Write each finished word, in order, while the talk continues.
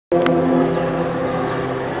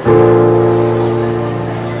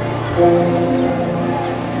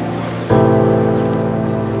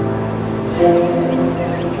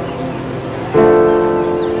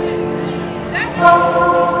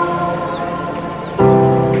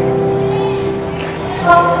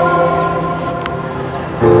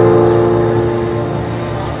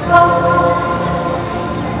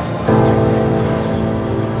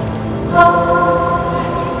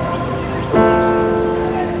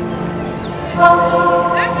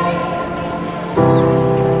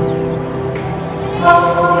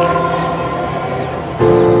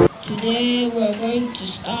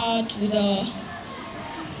with a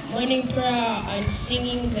morning prayer and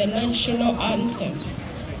singing the national anthem.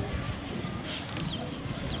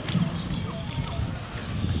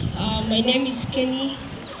 My name is Kenny.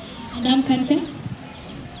 And I'm Kansa.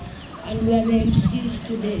 And we are the MCs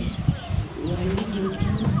today. We are leading you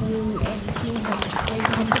through everything that is going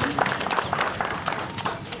to happen.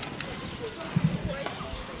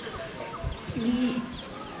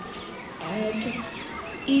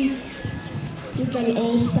 If we can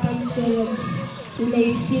all stand so that we may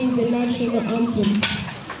sing the national anthem.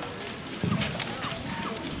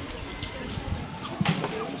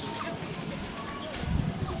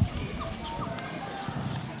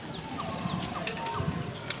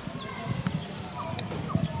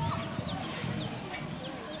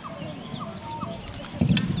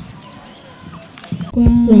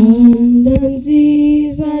 Rwanda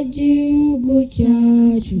nziza gihugu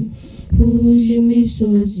cyacu, huje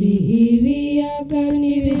imisozi ibiyaga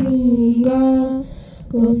n'ibirunga,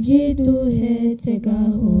 ngo byiduhetse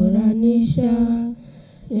gahoranisha,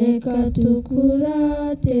 reka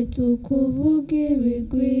tukurate tukuvuge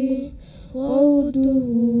ibigwi, wowe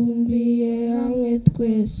uduhumbiye hamwe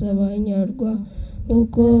twese abanyarwa,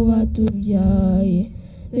 uko batubyaye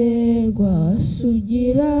berwa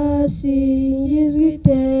sugira singizwe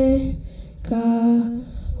iteka,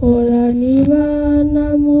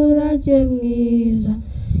 horanibana murage mwiza,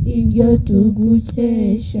 ibyo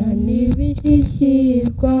tugukesha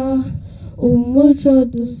ntibishyikirwa, umuco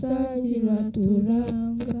dusangira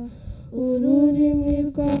turanga, ururimi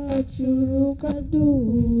rwacu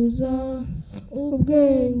rukaduhuza,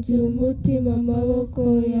 ubwenge umutima amaboko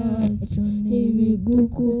yacu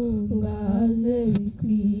ntibigukungahaze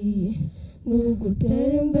bikwiye,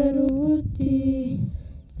 n'ugutera imbere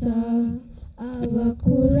ubutitsa,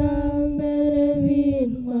 abakurambere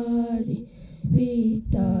b'intwari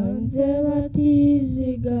bitanze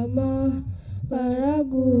batizigama,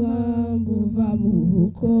 baraguhamba uva mu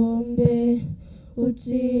bukombe,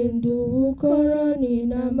 utsinda ubukoroni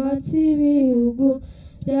n'amatsi ibihugu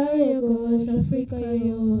byayogoje Afurika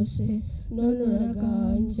yose, none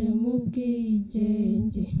uraganje mu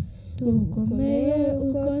bwigenge, tukomeye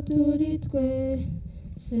uko turi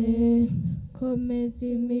twese, komeza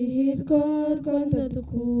imihigo Rwanda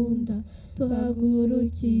dukunda,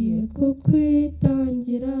 tuhagurukiye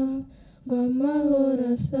kukwitangira, ngo amahoro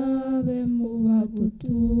asabe mu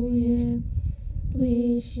bagutuye,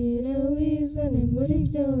 wishire wizane muri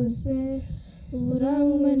byose,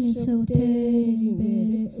 urangwe n'isabutera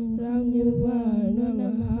imbere, uramye ubana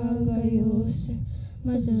n'amahanga yose,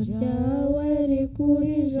 maze ryawe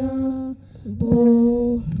riguhe ijambo.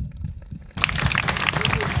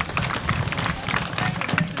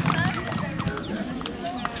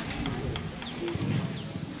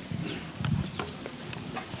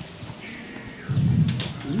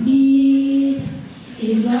 Need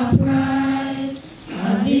is our pride,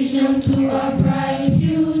 a vision to a bright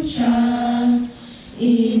future.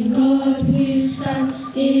 In God we stand,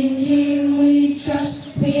 in Him we trust.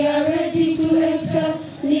 We are ready to excel,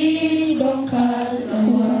 lead or cast the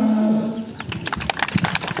world.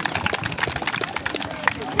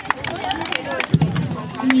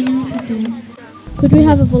 Could we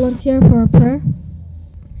have a volunteer for a prayer?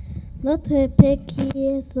 Notre Père qui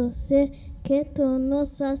es aux cieux, que ton nom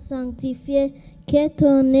soit sanctifié, que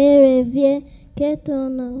ton nom revienne, que ton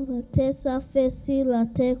nom soit fait sur la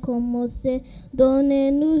terre comme au ciel.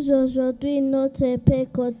 Donnez-nous aujourd'hui notre pain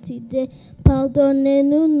quotidien.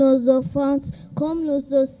 Pardonnez-nous nos offenses, comme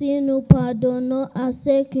nous aussi nous pardonnons à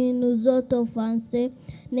ceux qui nous ont offensés.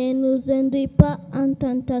 Ne nous induis pas en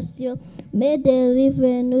tentation, mais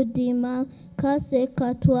délivre-nous du mal, car c'est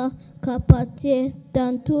qu'à toi qu'appartient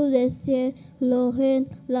dans tous les cieux le règne,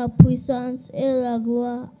 la puissance et la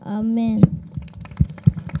gloire. Amen.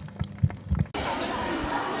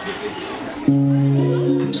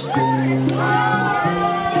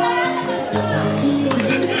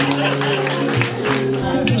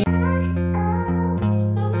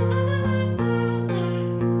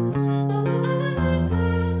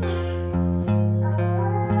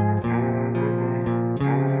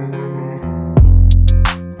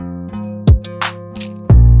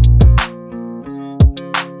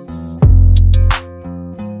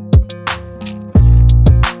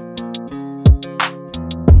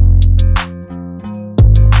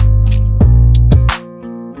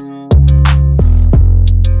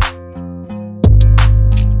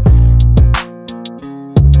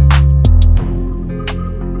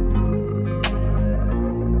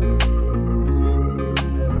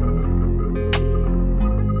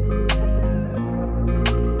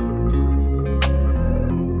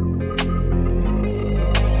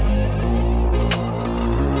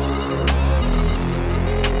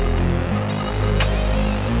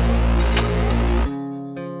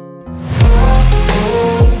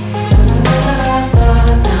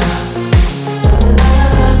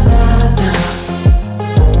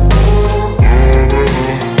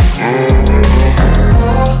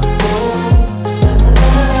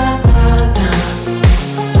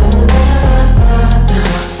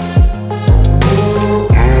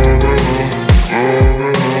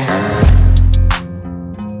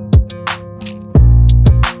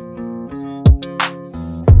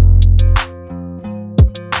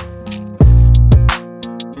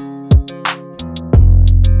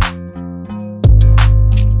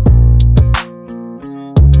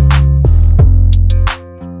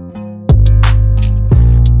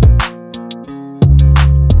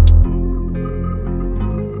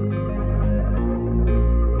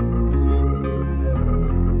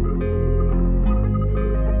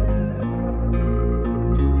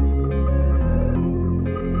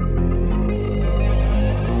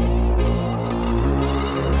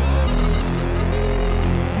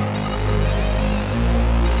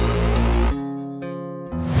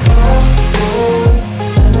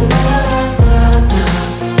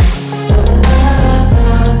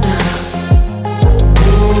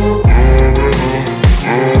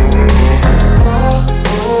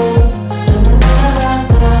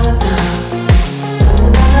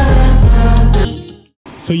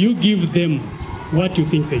 give them what you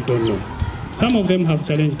think they don't know. Some of them have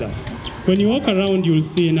challenged us. When you walk around, you'll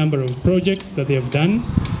see a number of projects that they have done,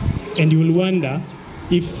 and you will wonder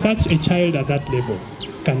if such a child at that level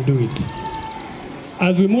can do it.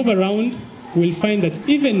 As we move around, we'll find that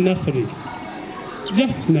even nursery,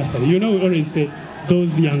 just nursery, you know, we always say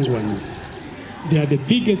those young ones, they are the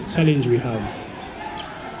biggest challenge we have.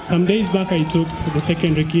 Some days back, I took the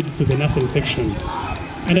secondary kids to the nursery section,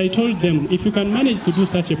 and I told them, if you can manage to do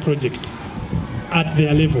such a project at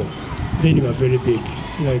their level, then you are very big.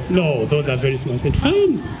 Like, no, those are very small. I said,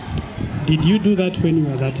 fine. Did you do that when you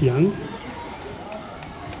were that young?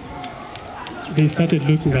 They started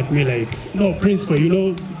looking at me like, no, principal, you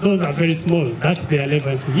know, those are very small. That's their level.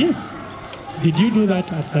 I said, yes. Did you do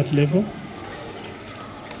that at that level?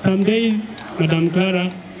 Some days, Madam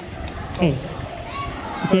Clara, oh,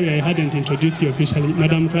 sorry, I hadn't introduced you officially.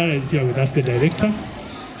 Madam Clara is here with us, the director.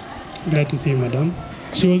 Glad to see you, Madam.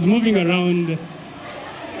 She was moving around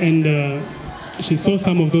and she saw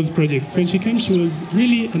some of those projects. When she came, she was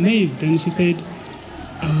really amazed, and she said,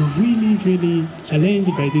 I'm really, really challenged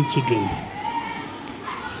by these children.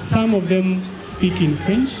 Some of them speak in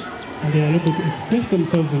French, and they are able to express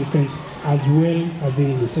themselves in French as well as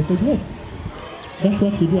English. I said, yes, that's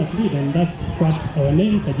what we do at LEAD, and that's what our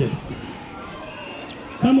name suggests.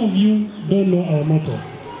 Some of you don't know our motto.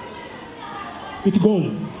 It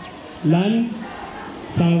goes, learn,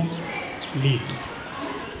 serve, lead.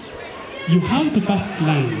 You have to first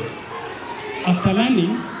learn. After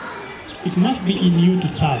learning, it must be in you to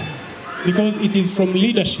serve, because it is from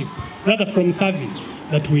leadership, rather from service,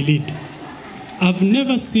 that we lead. I've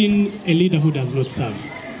never seen a leader who does not serve.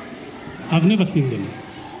 I've never seen them.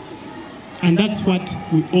 And that's what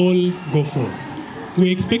we all go for.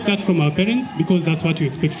 We expect that from our parents because that's what we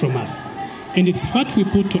expect from us. And it's what we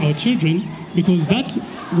put to our children because that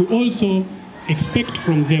we also expect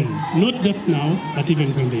from them, not just now, but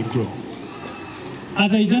even when they grow.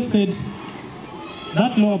 As I just said,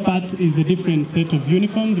 that lower part is a different set of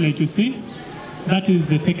uniforms, like you see. That is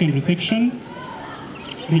the secondary section.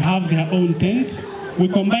 They have their own tent. We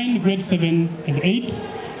combined grade 7 and 8,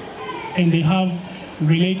 and they have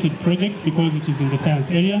related projects because it is in the science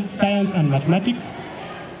area, science and mathematics,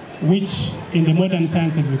 which in the modern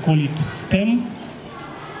sciences we call it STEM.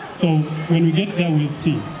 So when we get there, we'll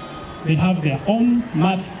see. They have their own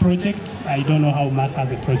math project. I don't know how math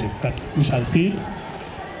has a project, but we shall see it.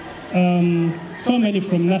 So many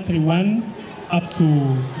from nursery 1 up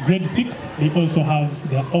to grade 6, they also have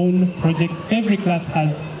their own projects. Every class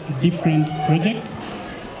has a different project.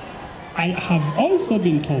 I have also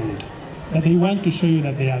been told that they want to show you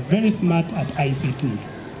that they are very smart at ICT.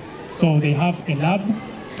 So they have a lab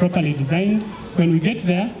properly designed. When we get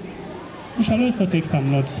there, we shall also take some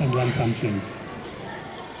notes and learn something.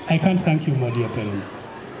 I can't thank you, my dear parents.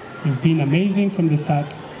 You've been amazing from the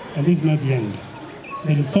start, and this is not the end.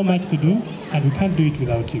 There is so much to do, and we can't do it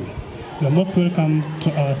without you. You are most welcome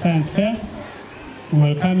to our science fair. We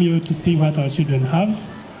welcome you to see what our children have.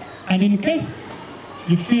 And in case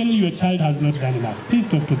you feel your child has not done enough, please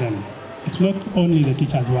talk to them. It's not only the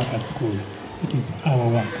teachers' work at school, it is our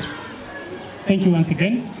work. Thank you once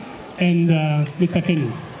again. And Mr.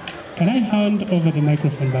 Kenny, can I hand over the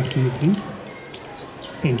microphone back to you, please?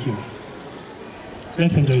 Thank you.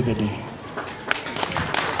 Let's enjoy the day.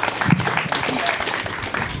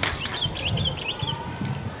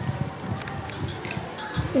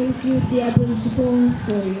 Thank you, dear principal,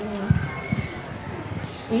 for your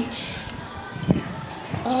speech.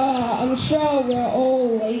 I'm sure we're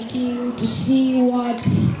all waiting to see what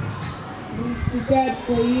we've prepared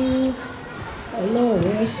for you. I know,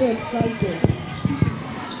 we're so excited,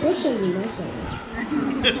 especially myself.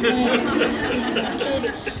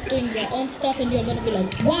 Doing their own stuff, and you're gonna be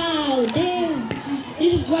like, wow, damn,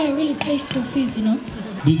 this is why I really play school fees, you know?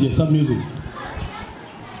 DJ, some music.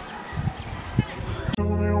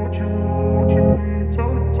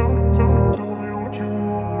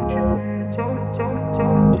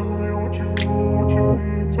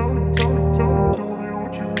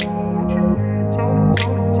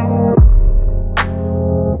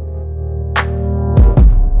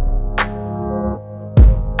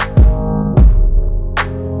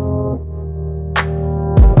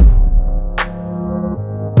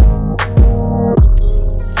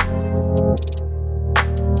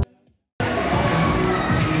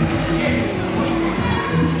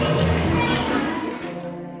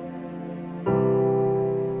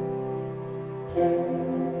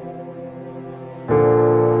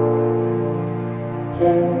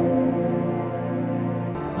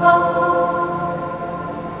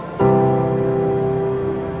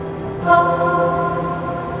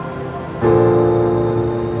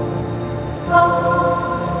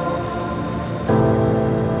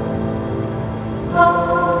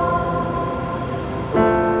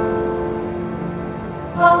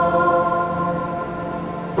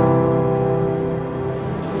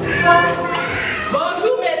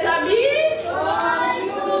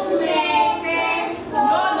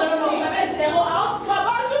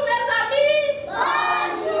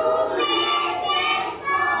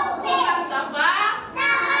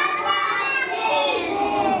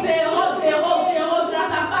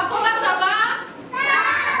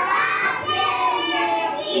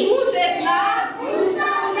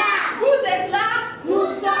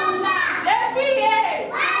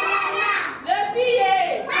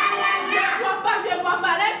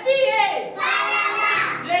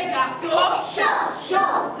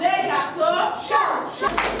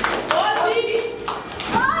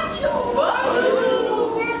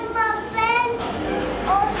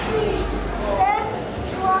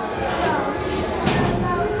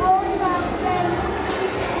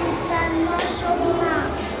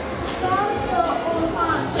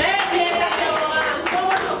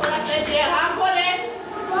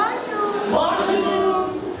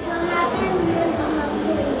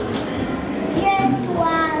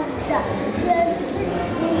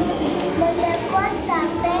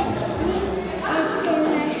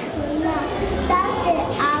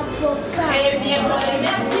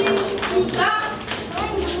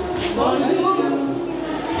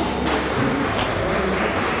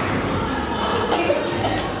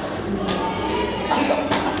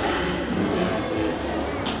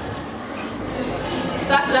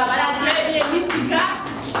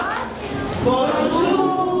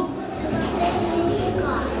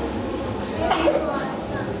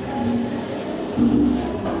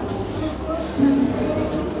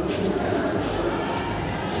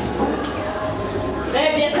 Très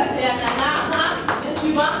bien, ça c'est Anana. Le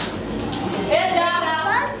suivant. Eda.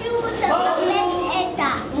 Bonjour, je m'appelle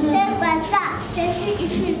Eda. C'est quoi ça? C'est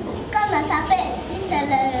ici. Comme on s'appelle, c'est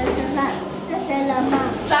le journal. Ça c'est la main.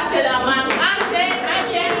 Ça c'est la main.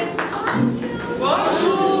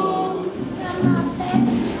 Bonjour. Je m'appelle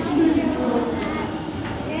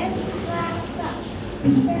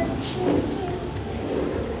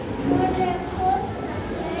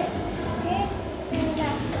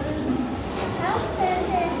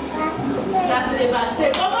Ça c'est des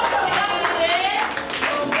pastèques. Bonbon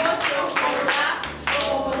chocolat.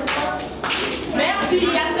 Merci,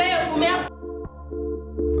 assez vous merci.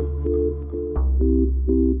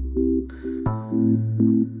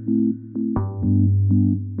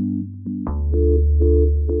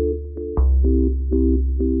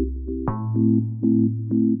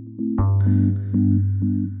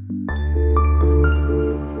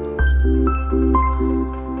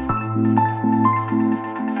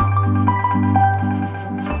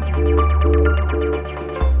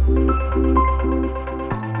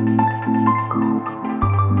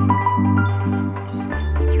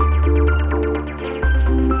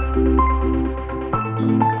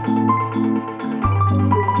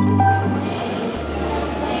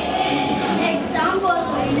 examples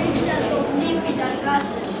of mixtures of liquid and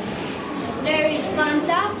gases. There is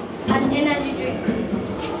Fanta and energy drink.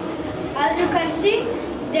 As you can see,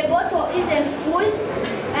 the bottle isn't full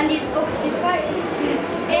and it's occupied with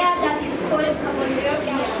air that is called carbon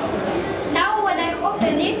dioxide. Now when I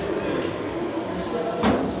open it,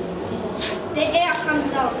 the air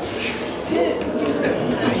comes out.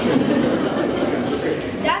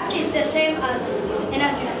 That is the same as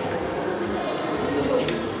energy drink.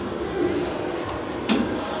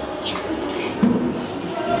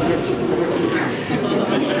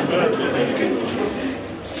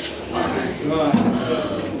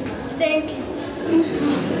 Thank you.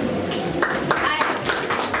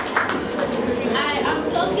 I am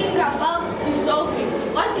talking about dissolving.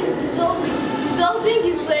 What is dissolving? Dissolving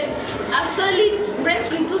is when a solid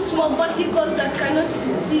breaks into small particles that cannot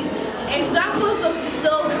be seen. Examples of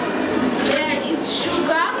dissolving: there is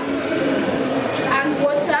sugar and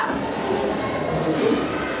water.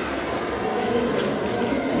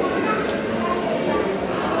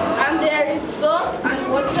 And there is salt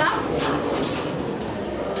and water.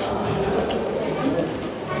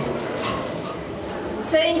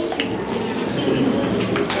 Thank you.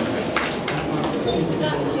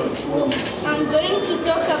 I'm going to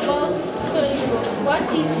talk about soluble.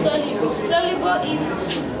 What is soluble? Soluble is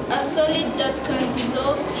a solid that can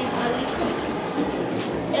dissolve in a liquid.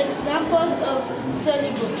 Examples of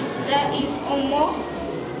soluble: there is omo,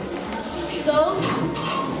 salt,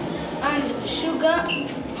 and sugar,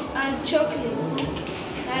 and chocolates.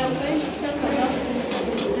 I am going to talk about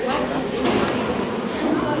insoluble. What is insoluble?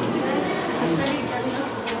 A solid that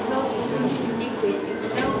not dissolve in a liquid.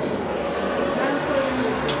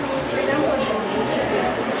 Examples of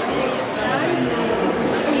insoluble: there is sand,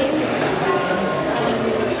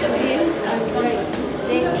 beans, and rice.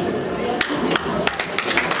 Thank you.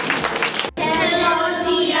 Hello,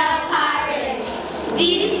 dear parents.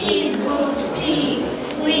 This is Group C.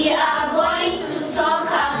 We are going to talk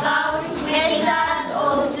about methods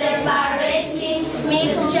of separating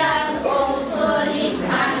mixtures of solids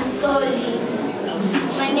and solids.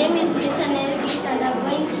 My name is Brisa Nelgit and I'm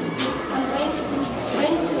going to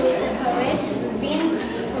separate beans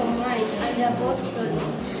from rice, and they are both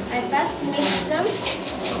solids. I first mix them,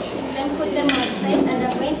 then put them aside, and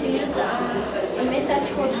I'm going to use a method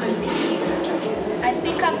called hand picking. I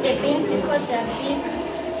pick up the beans because they are big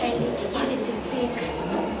and it's easy to pick.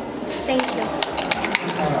 Thank you.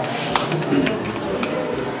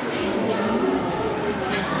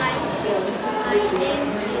 My name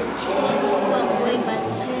is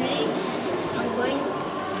Kinyinya. I'm going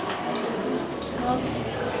to talk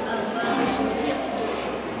about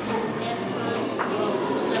methods of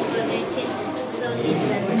separating solids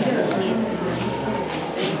and solids.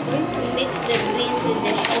 I'm going to mix the beans with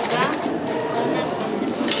the sugar on the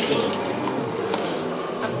plate.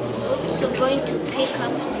 I'm also going to pick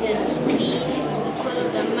up the beans because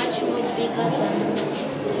they're much more bigger than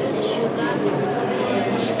the sugar.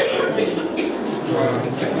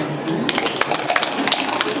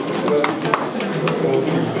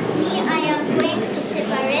 I am going to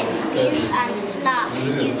separate beans and flour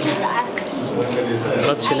using a sieve.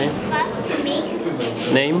 What's your name? First make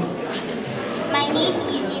Name? My name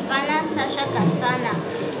is Ivana Sasha Kasana.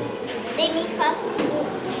 Let me first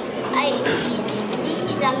this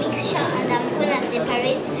is a mixture and I'm gonna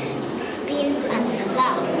separate beans and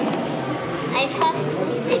I first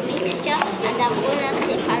put the mixture and I'm gonna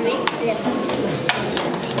separate them.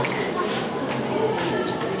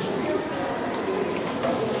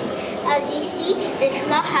 As you see, the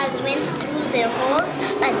flour has went through the holes,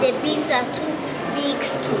 but the beans are too big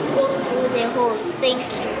to go through the holes. Thank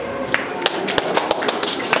you.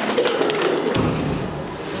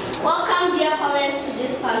 Welcome, dear parents, to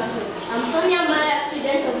this function. I'm Sonia Maya,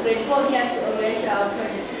 student of grade 4 here to organize our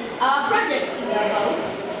project. Our project is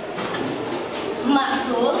about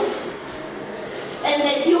muscles and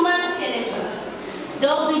the human skeleton. There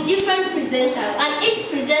will be different presenters, and each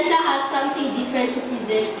presenter has something different to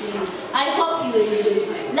present to you. I hope you enjoy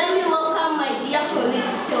it. Let me welcome my dear colleague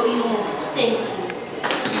to tell you more. Thank you.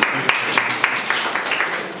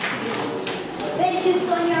 Thank you,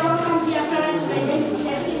 Sonia. Welcome, dear parents. My name is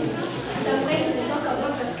David, and I'm going to talk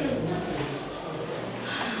about a skeleton.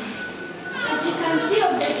 As you can see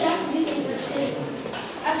on the chart, this is a skeleton.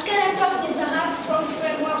 A skeleton is a hard, strong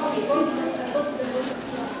framework of bones that supports the body.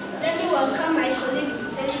 Let me welcome my colleague to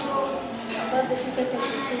tell you more about the different types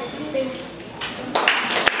of skeleton. Thank you.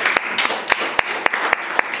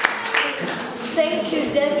 Thank you,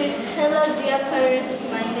 David. Hello, dear parents.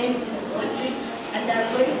 My name is Audrey, and I'm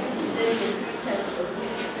going to present the types of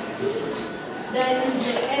skeleton. There is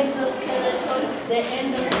the exoskeleton, the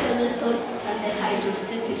endoskeleton, and the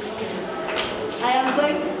hydrostatic skeleton. I am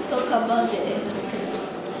going to talk about the endoskeleton.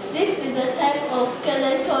 This is a type of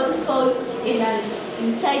skeleton found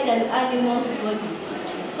inside an animal's body.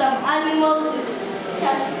 Some animals with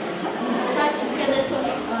such skeletons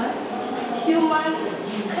are humans,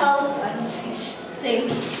 cows, and fish.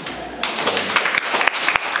 Thank you.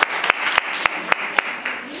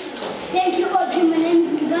 Thank you, Audrey. My name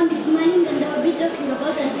is Mugambi Manning, and I will be talking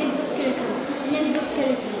about an exoskeleton.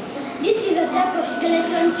 This is a type of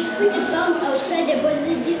skeleton which is found outside the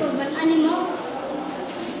body of an animal,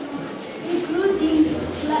 including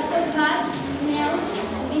grasshopper, snails,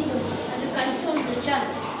 and beetles, as you can see on the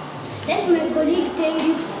chart. Let my colleague tell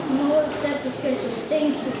you more types of skeletons.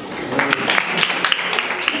 Thank you.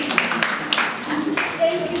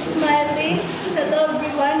 Thank you, Smiley. Hello,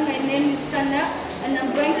 everyone. My name is Kana, and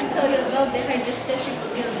I'm going to tell you about the hydrostatic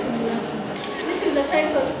skeleton. This is a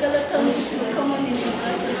type of skeleton which is common in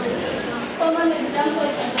invertebrates. Common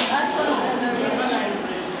examples are the atom and marine life.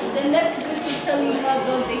 The next group will tell you more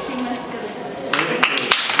about the human skeleton.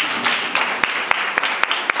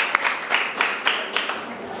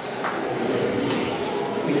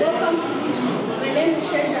 Welcome to this group. My name is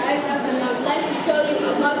Shendra Isaac, and I would like to tell you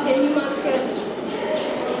about the human skeleton.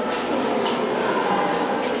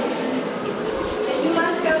 The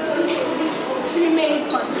human skeleton consists of three main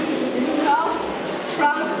parts: the skull,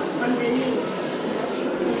 trunk, and the limbs.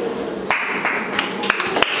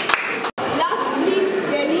 Lastly,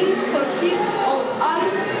 the limbs consist of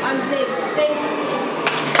arms and legs. Thank you.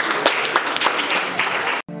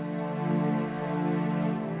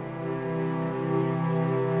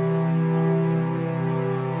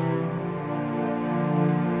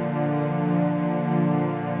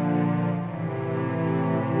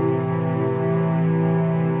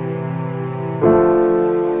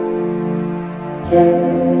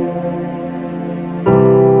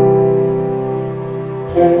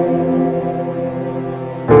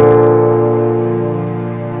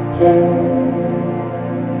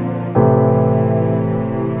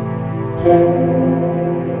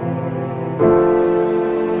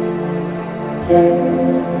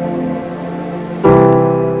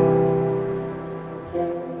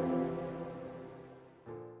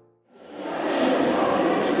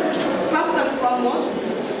 First and foremost,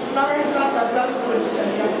 flowering plants are plant producers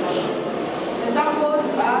and young flowers. Examples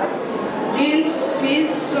are beans,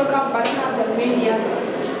 peas, sorghum, bananas, and many others.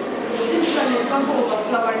 This is an example of a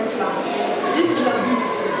flowering plant. This is a beet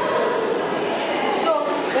seed. So,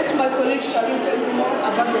 let my colleague Sharon tell you more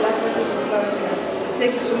about the life cycles of flowering plants.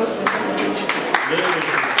 Thank you so much for your attention.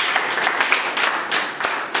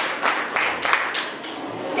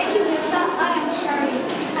 Thank you, Lisa. I am Shari.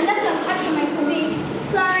 And as I've heard from my colleague,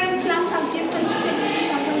 flowering plants have different stages which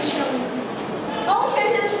I'm going to show you. All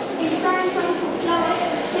stages in flowering plants with flowers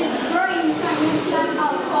to seed growing into a plant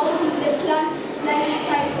are called the plant's life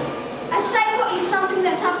cycle. A cycle is something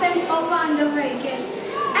that happens over and over again.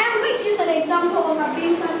 I am going to use an example of a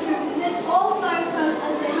bean plant to represent all flowering plants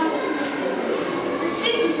as they have its stages. The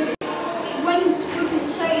seed is the when it's put in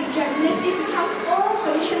soil, it germinates if it has all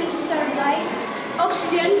conditions necessary like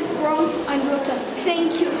oxygen, warmth, and water.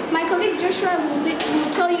 Thank you. My colleague Joshua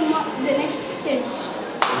will tell you more the next stage.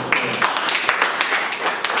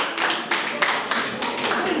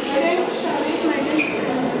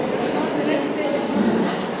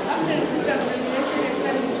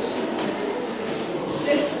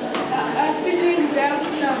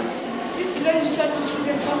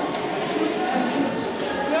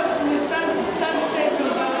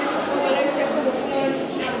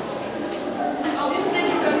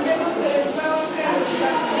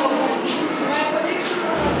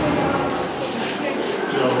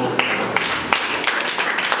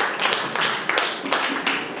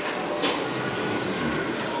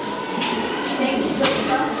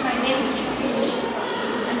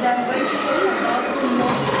 I'm going to talk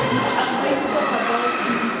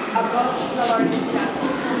about flowering plants.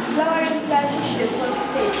 Flowering plants is the first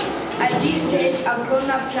stage. At this stage, a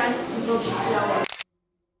grown-up plant develops flowers.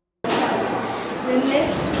 The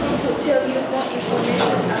next group will tell you more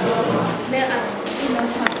information about male and female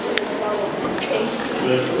parts of the flower. Thank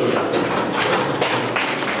you.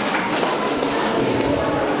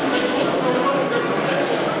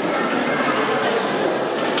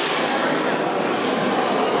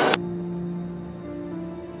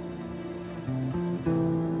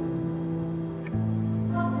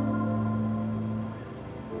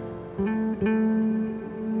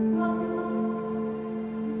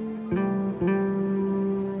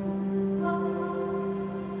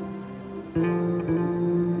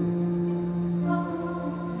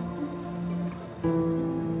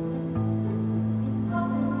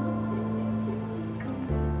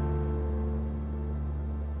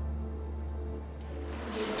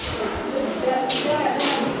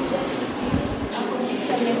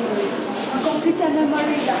 Computer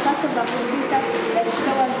memory is a part of a computer that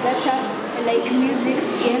stores data like music,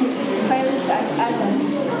 games, files, and others.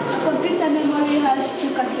 A computer memory has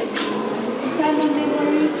two categories: internal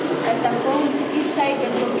memories that are found inside the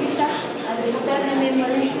computer and external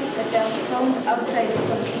memories that are found outside the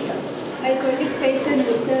computer. My colleague Peyton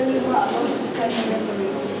will tell you more about internal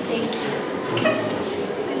memories. Thank you.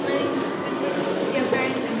 Good morning, dear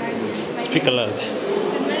parents and guardians. Speak aloud.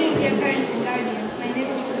 Good morning, dear parents and guardians. My name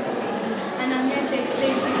is Peyton, and I'm here to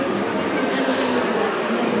explain to you this internal memories that you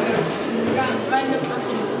see here. Random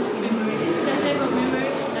access memory. This is a type of memory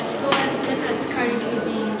that stores data that's currently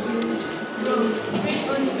being used.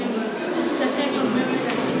 Read-only memory. This is a type of memory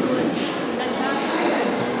that stores data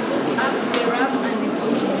that puts up the RAM and the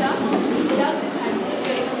computer. Without this hard disk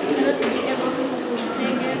space, you cannot be able to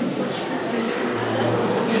play games, watch films, and others.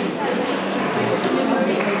 This hard disk is a type of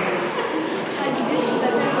memory. This hard disk is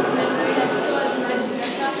a type of memory that stores large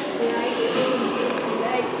data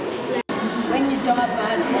like When you don't have a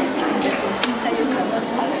hard disk in the computer, you cannot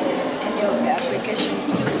access any of the applications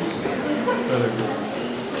or software.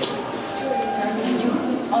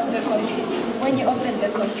 When you open the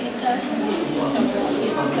computer, you see some words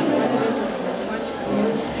written on the front.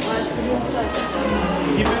 Those words stored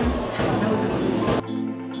data.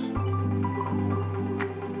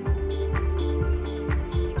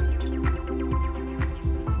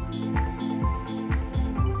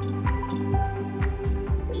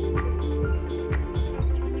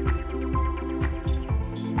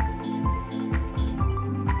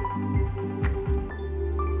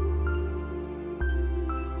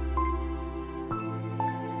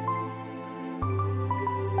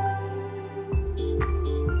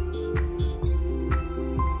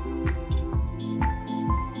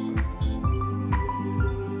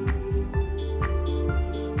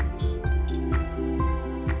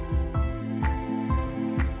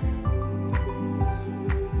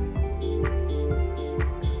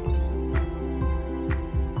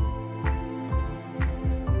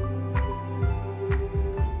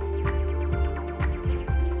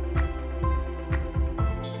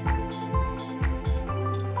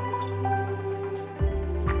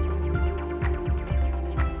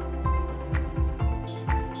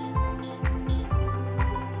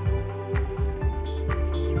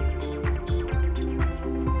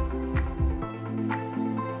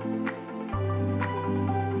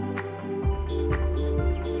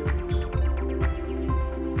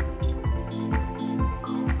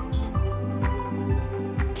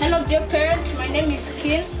 Hello dear parents, my name is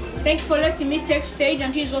Kin. Thank you for letting me take stage,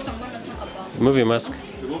 and here's what I'm going to talk about. Move your mask.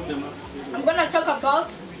 I'm going to talk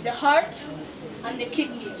about the heart and the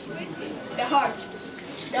kidneys. The heart.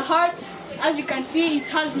 The heart, as you can see, it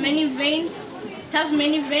has many veins. It has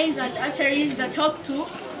many veins and arteries that help to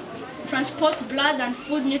transport blood and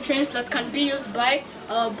food nutrients that can be used by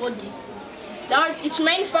our body. The heart, its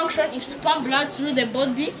main function is to pump blood through the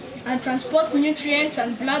body and transport nutrients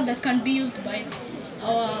and blood that can be used by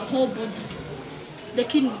our whole body. The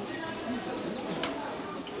kidneys.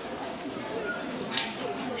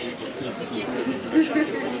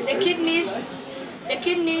 The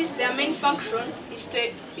kidneys, their main function is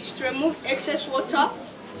to remove excess water.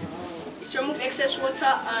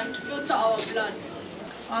 And filter our blood.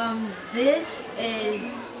 This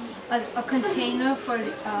is a container for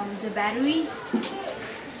the batteries.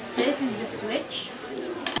 This is the switch.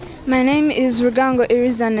 My name is Rugango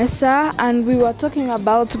Irizanessa, and we were talking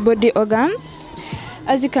about body organs.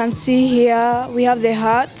 As you can see here, we have the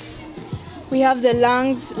heart, we have the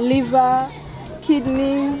lungs, liver,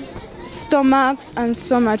 kidneys, stomachs, and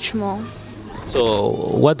so much more. So,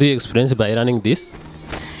 what do you experience by running this?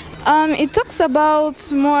 It talks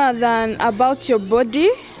about more than about your body,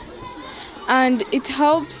 and it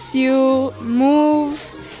helps you move,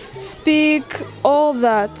 speak, all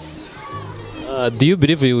that. Do you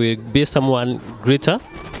believe you will be someone greater?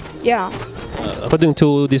 Yeah. According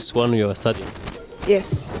to this one you are studying?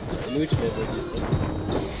 Yes. In which level did you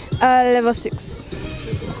study? Level 6.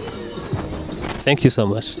 Thank you so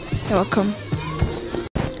much. You're welcome.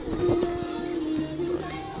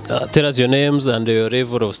 Tell us your names and your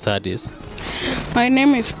level of studies. My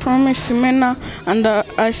name is Promise Simena, and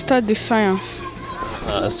I study science.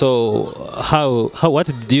 So, what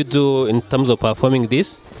did you do in terms of performing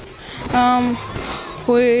this?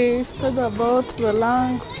 We studied about the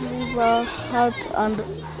lungs, liver, heart, and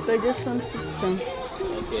digestion system.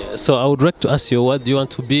 Okay. So, I would like to ask you, what do you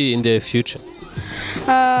want to be in the future?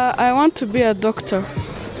 I want to be a doctor.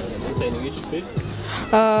 In which field?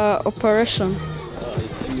 Operation.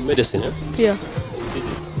 In medicine, eh? Yeah.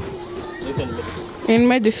 In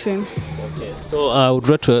medicine. Okay. So I would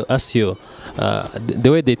like to ask you, the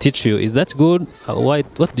way they teach you, is that good?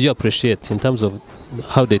 What do you appreciate in terms of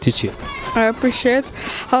how they teach you? I appreciate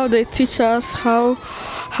how they teach us how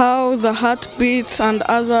the heart beats and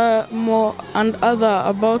about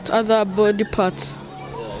other body parts.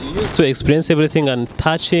 You used to experience everything and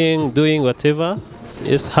touching, doing whatever.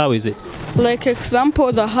 How is it? Like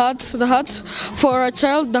example, the heart for a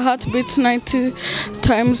child, the heart beats 90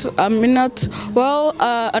 times a minute. Well,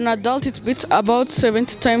 an adult it beats about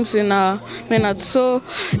 70 times in a minute. So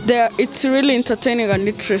it's really entertaining and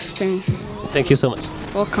interesting. Thank you so much.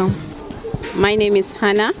 Welcome. My name is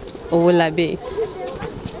Hannah Owolabe.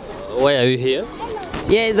 Why are you here?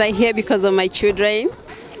 Yes, I'm here because of my children.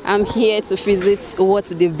 I'm here to visit what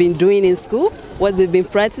they've been doing in school, what they've been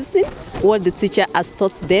practicing, what the teacher has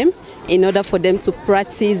taught them, in order for them to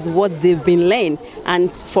practice what they've been learning,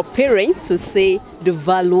 and for parents to see the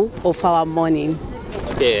value of our money.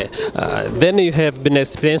 Okay, then you have been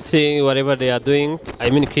experiencing whatever they are doing, I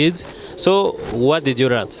mean kids. So what did you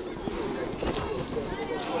learn?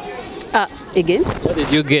 Again? What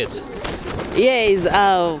did you get? Yes,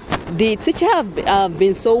 the teacher have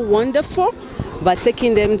been so wonderful by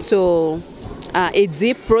taking them to a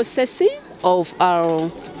deep processing of our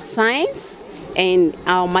science and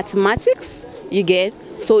our mathematics, you get.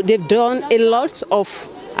 So they've done a lot of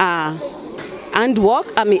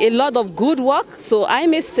handwork, a lot of good work. So I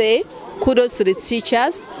may say kudos to the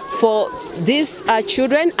teachers for these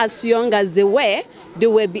children, as young as they were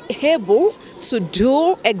be able to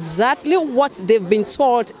do exactly what they've been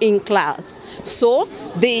taught in class. So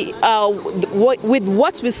with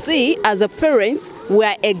what we see as a parent, we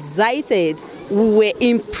are excited, we were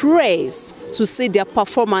impressed to see their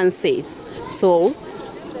performances. So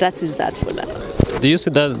that is that for that. Do you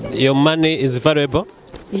see that your money is valuable?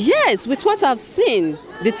 Yes, with what I've seen,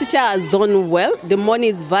 the teacher has done well. The money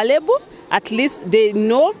is valuable. At least they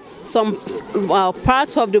know some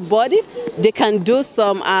part of the body. They can do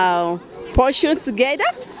some portion together.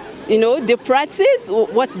 You know, the practice,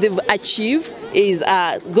 what they've achieved is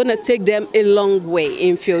going to take them a long way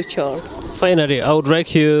in future. Finally, I would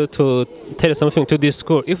like you to tell something to this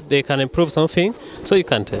school. If they can improve something, so you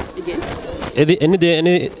can tell. Again?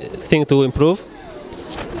 Anything to improve?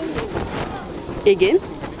 Again?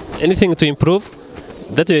 Anything to improve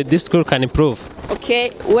that this school can improve?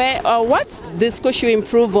 Okay, well, what the school should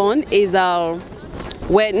improve on is, well,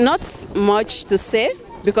 not much to say,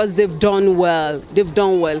 because they've done well. They've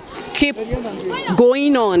done well. Keep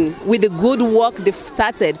going on with the good work they've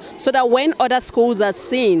started, so that when other schools are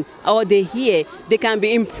seen or they hear, they can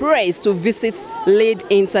be impressed to visit Lead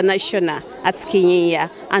International at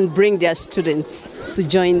Kinyinya and bring their students to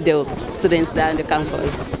join the students there on the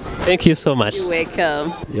campus. Thank you so much. You're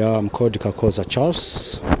welcome. Yeah, I'm called Kakoza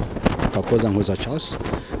Charles. Kakoza Nguza Charles.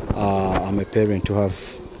 I'm a parent to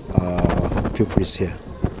have pupils here.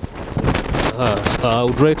 I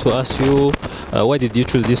would like to ask you, why did you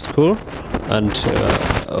choose this school, and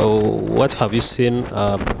what have you seen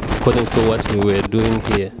according to what we were doing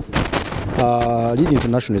here? Lead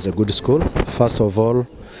International is a good school. First of all,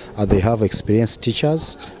 they have experienced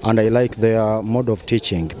teachers, and I like their mode of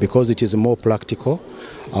teaching because it is more practical,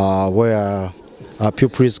 where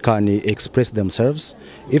pupils can express themselves.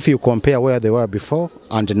 If you compare where they were before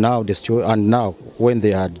and now, when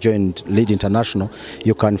they had joined Lead International,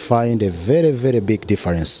 you can find a very, very big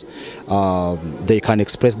difference. They can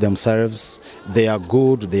express themselves. They are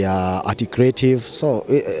good. They are articulative. So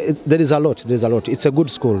there is a lot. There is a lot. It's a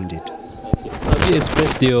good school indeed. Have you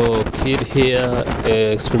expressed your kid here,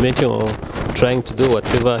 experimenting or trying to do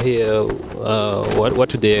whatever here? what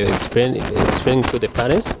do they explain to the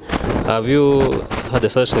parents? Have you had a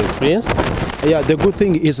such experience? Yeah, the good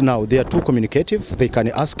thing is now they are too communicative. They can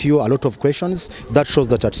ask you a lot of questions. That shows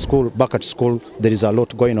that back at school, there is a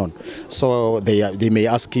lot going on. So they may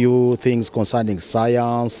ask you things concerning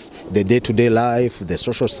science, the day-to-day life, the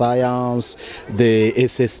social science, the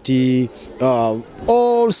SST,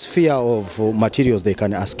 all sphere of materials they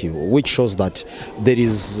can ask you, which shows that there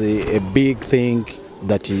is a big thing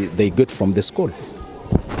that they get from the school.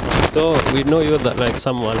 So we know you that like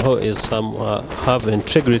someone who is have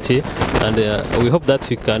integrity, and we hope that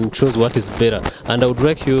you can choose what is better. And I would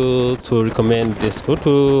like you to recommend this school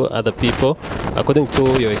to other people according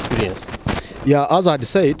to your experience. Yeah, as I had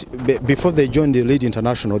said, before they joined the Lead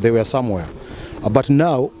International, they were somewhere. But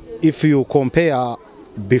now, if you compare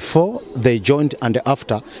before they joined and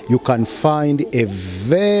after, you can find a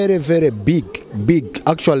very, very big,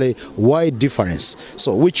 actually wide difference.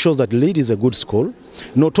 So, which shows that Lead is a good school.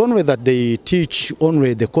 Not only that they teach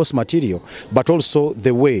only the course material, but also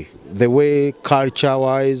the way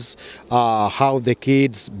culture-wise, how the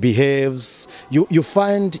kids behaves. You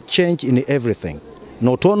find change in everything.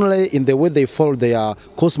 Not only in the way they follow their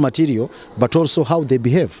course material, but also how they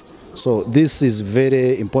behave. So this is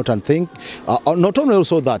very important thing. Not only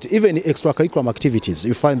also that, even extracurricular activities,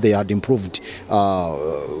 you find they had improved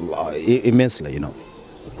immensely, you know.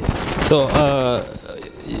 So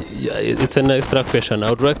it's an extra question.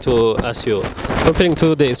 I would like to ask you, comparing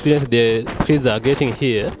to the experience the kids are getting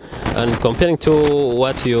here, and comparing to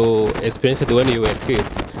what you experienced when you were a kid,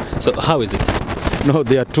 so how is it? No,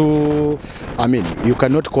 they are two, I mean, you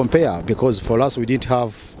cannot compare, because for us we didn't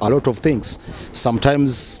have a lot of things.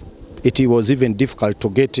 Sometimes it was even difficult to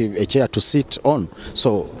get a chair to sit on.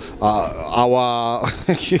 So our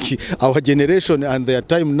our generation and their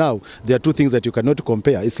time now, there are two things that you cannot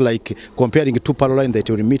compare. It's like comparing two parallel lines that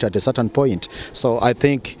will meet at a certain point. So I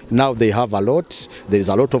think now they have a lot. There is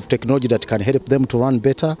a lot of technology that can help them to run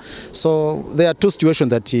better. So there are two situations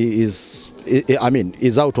that is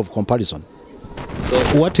out of comparison. So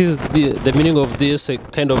what is the meaning of this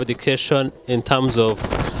kind of education in terms of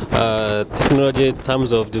technology, in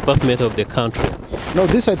terms of development of the country? No,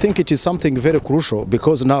 this I think it is something very crucial,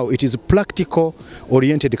 because now it is a practical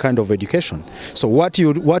oriented kind of education. So what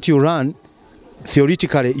you run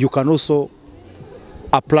theoretically, you can also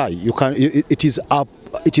apply. It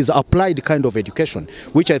is applied kind of education,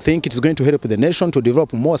 which I think it is going to help the nation to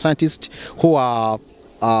develop more scientists who are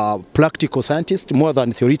practical scientists more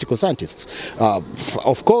than theoretical scientists.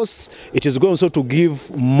 Of course, it is going also to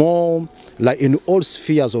give more, like in all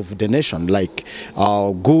spheres of the nation, like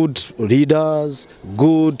good readers,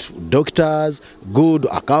 good doctors, good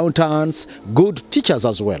accountants, good teachers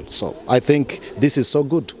as well. So I think this is so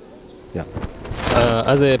good. Yeah.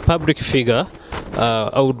 As a public figure,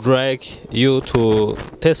 I would like you to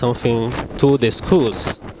tell something to the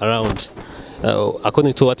schools around.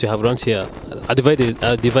 According to what you have learned here,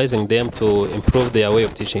 advising them to improve their way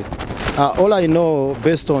of teaching? All I know,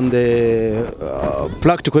 based on the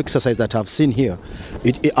practical exercise that I've seen here,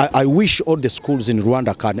 I wish all the schools in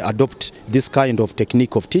Rwanda can adopt this kind of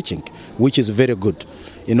technique of teaching, which is very good.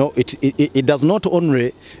 You know, it does not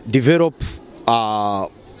only develop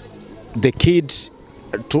the kids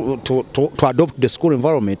to adopt the school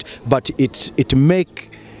environment, but it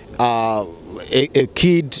make a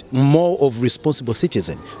kid more of responsible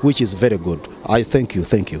citizen, which is very good. I thank you.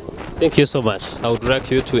 Thank you. Thank you so much. I would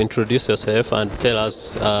like you to introduce yourself and tell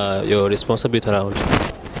us your responsibility around.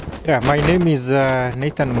 Yeah, my name is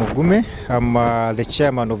Nathan Mugume. I'm the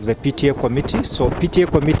chairman of the PTA committee. So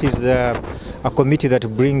PTA committee is a committee that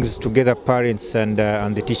brings together parents and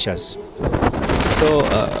the teachers. So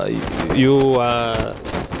you are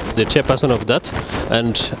the chairperson of that,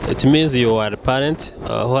 and it means you are a parent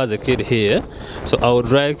who has a kid here. So I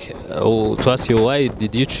would like to ask you, why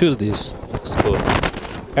did you choose this school?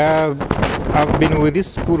 I've been with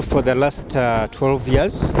this school for the last 12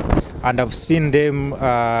 years, and I've seen them,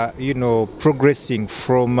 progressing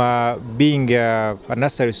from being a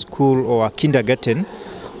nursery school or a kindergarten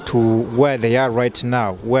to where they are right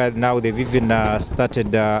now, where now they've even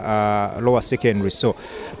started lower secondary. So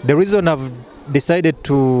the reason I've decided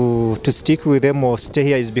to stick with them or stay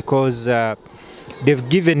here is because they've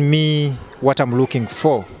given me what I'm looking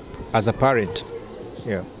for as a parent.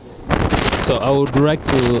 Yeah. So I would like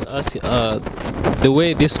to ask the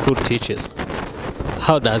way this school teaches,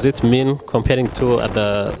 how does it mean comparing to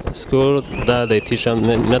other schools that they teach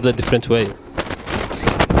in other different ways?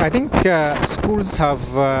 I think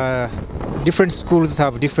different schools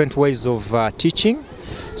have different ways of teaching.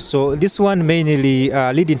 So this one mainly,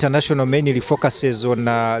 Lead International mainly focuses on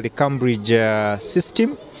the Cambridge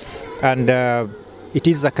system, and it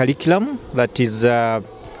is a curriculum that is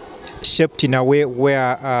shaped in a way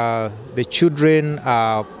where the children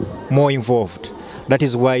are more involved. That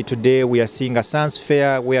is why today we are seeing a science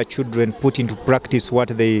fair where children put into practice what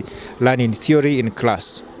they learn in theory in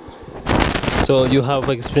class. So you have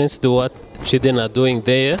experienced what children are doing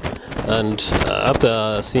there, and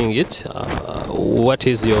after seeing it, what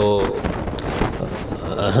is your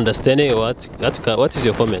understanding? What is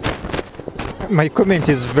your comment? My comment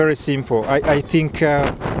is very simple. I think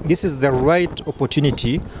this is the right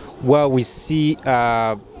opportunity where we see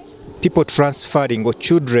people transferring, or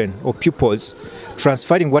children or pupils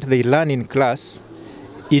transferring what they learn in class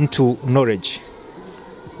into knowledge.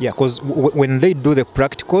 Yeah, because when they do the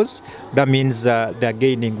practicals, that means they're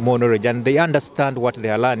gaining more knowledge and they understand what they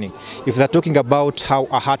are learning. If they're talking about how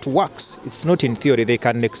a heart works, it's not in theory, they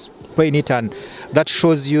can explain it, and that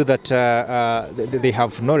shows you that they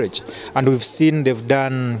have knowledge. And we've seen they've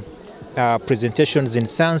done presentations in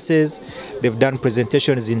sciences, they've done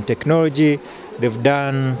presentations in technology, they've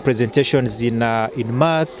done presentations in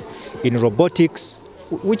math, in robotics,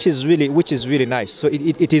 which is really nice. So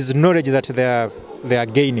it is knowledge that they are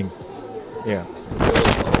gaining. Yeah.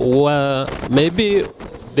 Well, maybe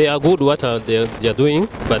they are good what they are doing,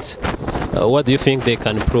 but what do you think they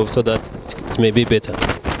can improve so that it may be better?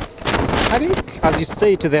 I think, as you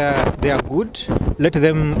say, they are good. Let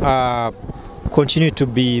them continue to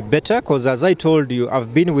be better, because as I told you,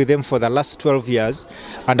 I've been with them for the last 12 years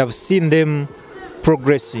and I've seen them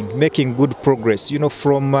progressing, making good progress. You know,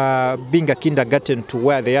 from being a kindergarten to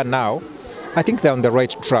where they are now, I think they're on the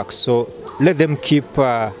right track. So let them keep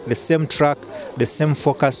the same track, the same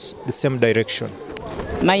focus, the same direction.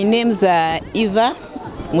 My name's Eva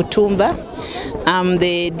Mutumba. I'm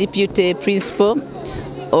the deputy principal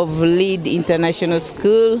of Lead International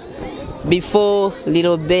School, before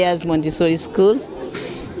Little Bears Montessori School.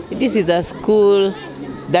 This is a school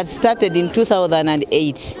that started in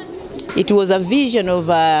 2008. It was a vision of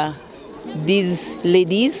these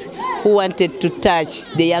ladies who wanted to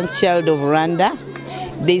touch the young child of Rwanda.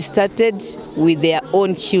 They started with their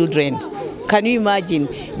own children. Can you imagine?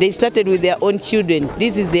 They started with their own children.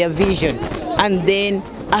 This is their vision. And then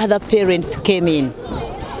other parents came in.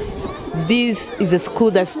 This is a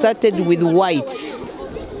school that started with whites.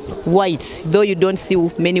 Whites, though you don't see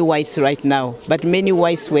many whites right now, but many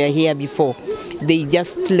whites were here before. They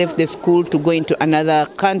just left the school to go into another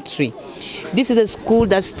country. This is a school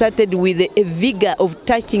that started with a vigor of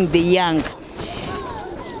touching the young,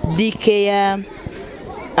 daycare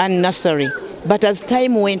and nursery. But as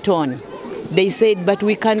time went on, they said, but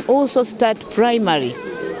we can also start primary.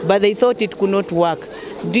 But they thought it could not work.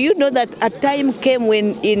 Do you know that a time came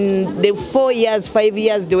when in the 4 years, 5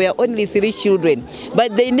 years, there were only 3 children,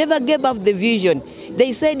 but they never gave up the vision.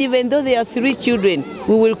 They said, even though there are 3 children,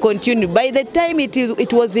 we will continue. By the time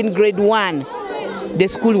it was in grade 1, the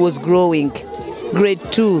school was growing. Grade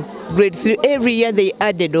 2, grade 3, every year they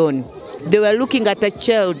added on. They were looking at a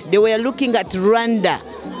child. They were looking at Rwanda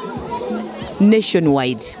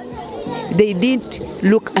nationwide. They didn't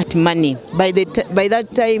look at money. By that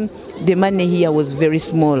time, the money here was very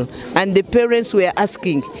small. And the parents were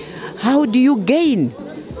asking, how do you gain?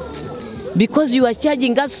 Because you are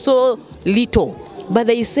charging us so little. But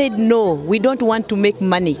they said, no, we don't want to make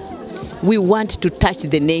money. We want to touch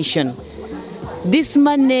the nation. This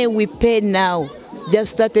money we pay now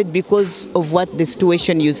just started because of what the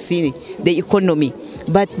situation you see, the economy.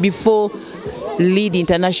 But before, Lead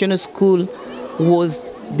International School was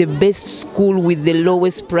the best school with the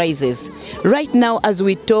lowest prices. Right now, as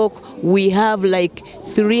we talk, we have like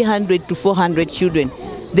 300 to 400 children.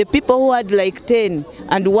 The people who had like 10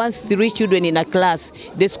 and once 3 children in a class,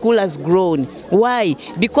 the school has grown. Why?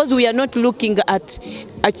 Because we are not looking at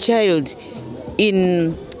a child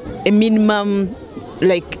in a minimum,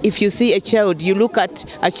 like if you see a child, you look at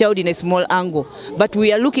a child in a small angle. But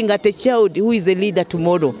we are looking at a child who is a leader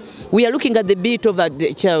tomorrow. We are looking at the beat of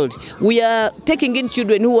the child. We are taking in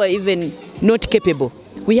children who are even not capable.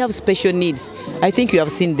 We have special needs. I think you have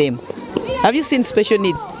seen them. Have you seen special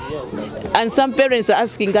needs? Yes. And some parents are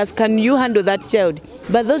asking us, can you handle that child?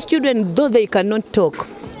 But those children, though they cannot talk,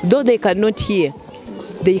 though they cannot hear,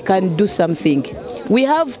 they can do something. We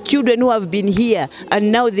have children who have been here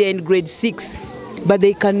and now they're in grade 6, but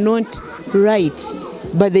they cannot write.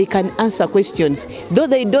 But they can answer questions. Though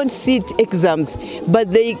they don't sit exams,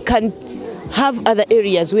 but they can have other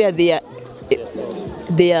areas where they are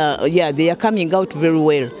coming out very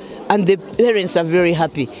well. And the parents are very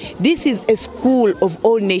happy. This is a school of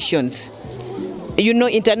all nations. You know,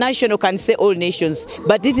 international can say all nations,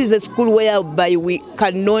 but this is a school whereby we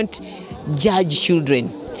cannot judge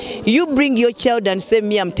children. You bring your child and say,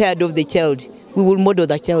 me, I'm tired of the child. We will model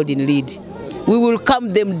the child in lead. We will calm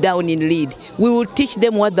them down in lead. We will teach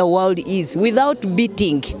them what the world is without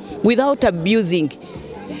beating, without abusing.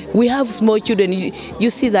 We have small children. You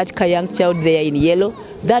see that young child there in yellow?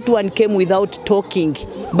 That one came without talking,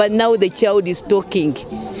 but now the child is talking.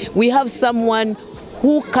 We have someone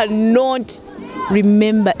who cannot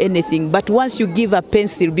remember anything, but once you give a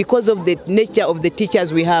pencil, because of the nature of the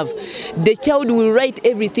teachers we have, the child will write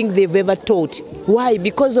everything they've ever taught. Why?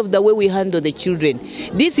 Because of the way we handle the children.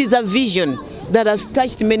 This is a vision that has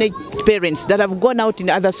touched many parents that have gone out in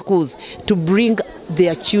other schools to bring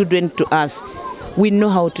their children to us. We know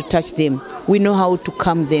how to touch them. We know how to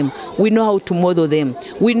calm them. We know how to model them.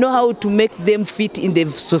 We know how to make them fit in the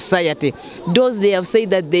society. Those they have said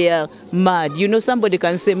that they are mad. You know, somebody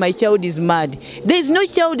can say, my child is mad. There is no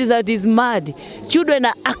child that is mad. Children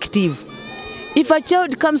are active. If a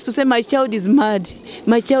child comes to say, my child is mad,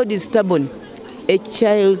 my child is stubborn, a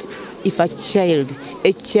child is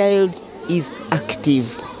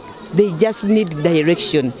active. They just need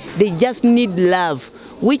direction. They just need love.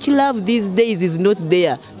 Which love these days is not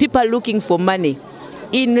there. People are looking for money.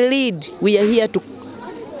 In lead, we are here to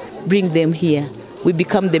bring them here. We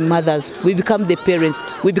become the mothers, we become the parents,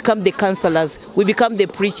 we become the counselors, we become the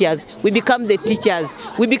preachers, we become the teachers,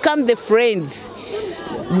 we become the friends.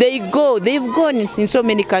 They've gone in so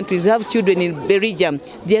many countries. We have children in Belgium,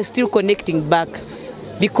 they are still connecting back.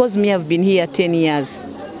 Because me, I've been here 10 years.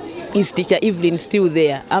 Is teacher Evelyn still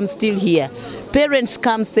there? I'm still here. Parents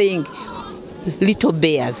come saying, little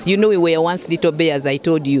bears. You know, we were once little bears, I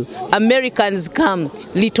told you. Americans come,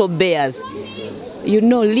 little bears. You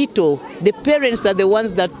know, little. The parents are the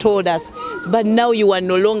ones that told us, but now you are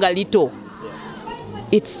no longer little.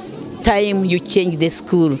 It's time you change the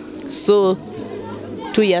school. So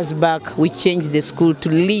 2 years back, we changed the school to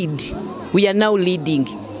lead. We are now leading.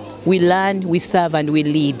 We learn, we serve, and we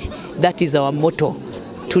lead. That is our motto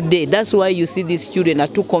today. That's why you see these children are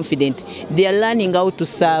too confident. They are learning how to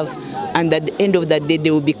serve, and at the end of the day,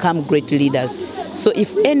 they will become great leaders. So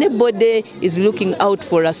if anybody is looking out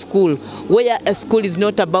for a school, where a school is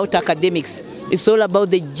not about academics, it's all about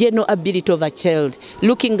the general ability of a child,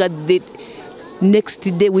 looking at the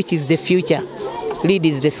next day, which is the future, Lead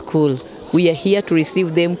is the school. We are here to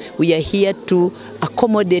receive them. We are here to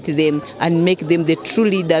accommodate them and make them the true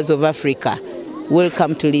leaders of Africa.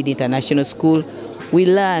 Welcome to Lead International School. We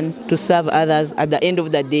learn to serve others. At the end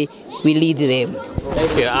of the day, we lead them.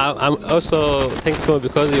 Thank you. I'm also thankful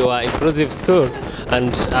because you are inclusive school,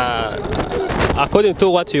 and according to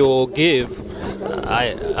what you give,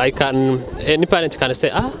 any parent can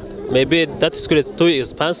say, maybe that school is too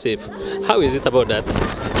expensive. How is it about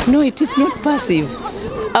that? No, it is not passive.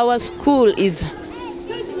 Our school is,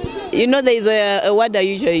 you know, there is a word I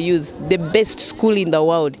usually use, the best school in the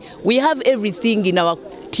world. We have everything in our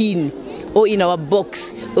tin, or in our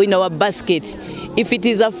box, or in our basket. If it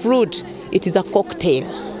is a fruit, it is a cocktail.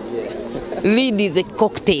 Lead is a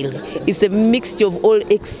cocktail. It's a mixture of all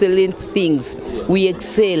excellent things. We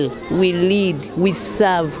excel, we lead, we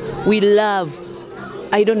serve, we love.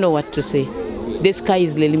 I don't know what to say. The sky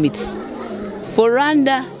is the limit. For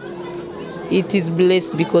Rwanda, it is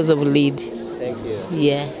blessed because of Lead. Thank you.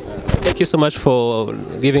 Yeah. Thank you so much for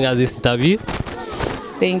giving us this interview.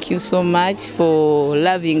 Thank you so much for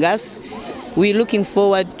loving us. We're looking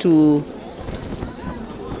forward to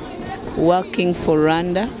working for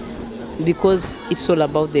Rwanda because it's all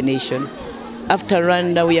about the nation. After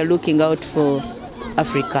Rwanda, we are looking out for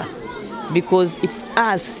Africa because it's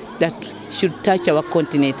us that should touch our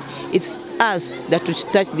continent. It's us that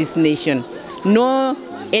should touch this nation. No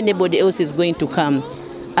anybody else is going to come.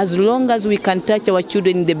 As long as we can touch our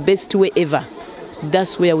children in the best way ever,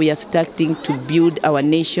 that's where we are starting to build our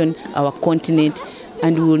nation, our continent,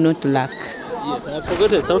 and we will not lack. Yes, I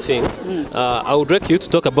forgot something. I would like you to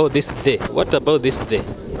talk about this day. What about this day?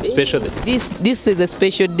 Special day? This is a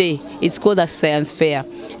special day. It's called a science fair.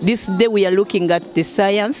 This day we are looking at the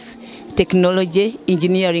science, technology,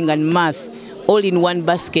 engineering, and math, all in one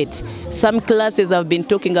basket. Some classes have been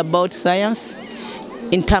talking about science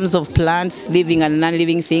in terms of plants, living and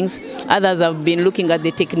non-living things. Others have been looking at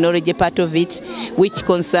the technology part of it, which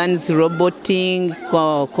concerns roboting,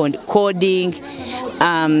 coding,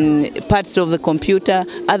 parts of the computer.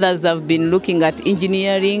 Others have been looking at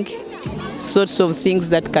engineering, sorts of things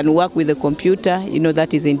that can work with the computer, you know,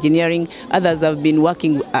 that is engineering. Others have been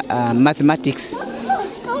working mathematics,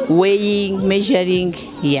 weighing, measuring,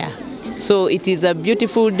 yeah. So it is a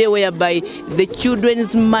beautiful day whereby the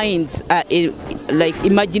children's minds are like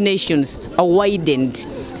imaginations are widened.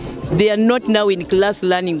 They are not now in class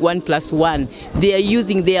learning 1 + 1. They are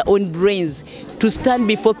using their own brains to stand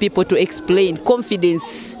before people to explain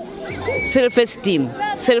confidence, self-esteem,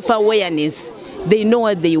 self-awareness. They know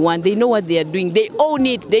what they want. They know what they are doing. They own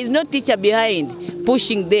it. There is no teacher behind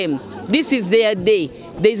pushing them. This is their day.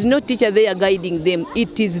 There is no teacher there guiding them.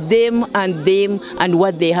 It is them and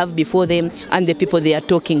what they have before them and the people they are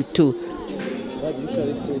talking to. What do you show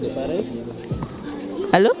it to the parents?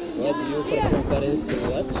 Hello? What do you tell parents to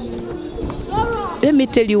watch? Let me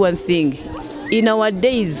tell you one thing. In our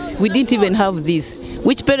days, we didn't even have this.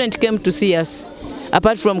 Which parent came to see us,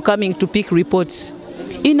 apart from coming to pick reports?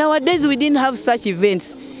 In our days, we didn't have such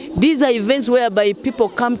events. These are events whereby people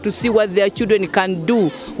come to see what their children can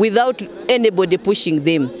do without anybody pushing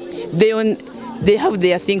them. They have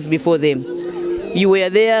their things before them. You were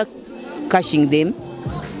there catching them.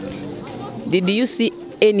 Did you see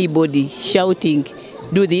anybody shouting,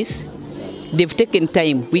 do this? They've taken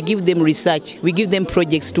time. We give them research. We give them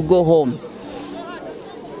projects to go home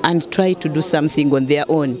and try to do something on their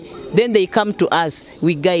own. Then they come to us.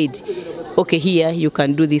 We guide. Okay, here you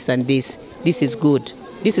can do this and this. This is good.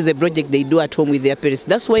 This is a project they do at home with their parents.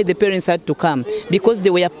 That's why the parents had to come, because they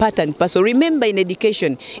were part and parcel. Remember, in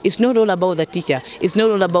education, it's not all about the teacher. It's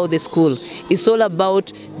not all about the school. It's all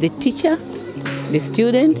about the teacher, the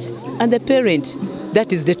student, and the parent.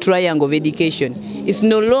 That is the triangle of education. It's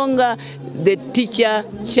no longer the teacher,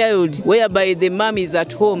 child, whereby the mom is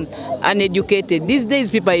at home, uneducated. These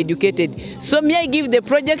days, people are educated. So may I give the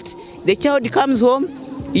project, the child comes home,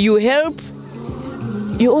 you help.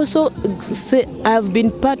 You also say, I have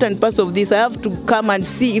been part and parcel of this. I have to come and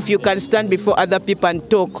see if you can stand before other people and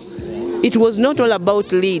talk. It was not all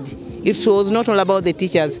about lead. It was not all about the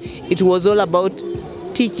teachers. It was all about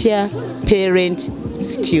teacher, parent,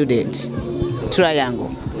 student.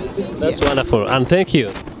 Triangle. That's wonderful. And thank you.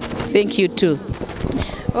 Thank you too.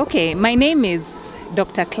 Okay, my name is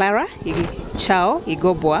Dr. Clara Chao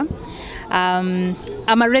Igobwa.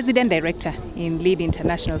 I'm a resident director in Lead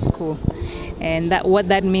International School. And what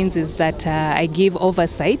that means is that I give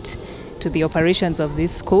oversight to the operations of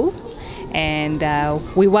this school, and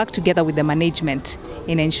we work together with the management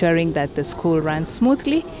in ensuring that the school runs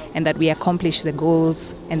smoothly and that we accomplish the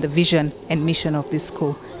goals and the vision and mission of this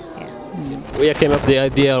school. Where came up the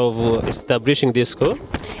idea of establishing this school?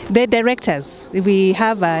 The directors. We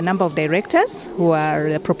have a number of directors who are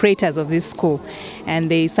the proprietors of this school,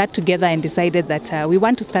 and they sat together and decided that we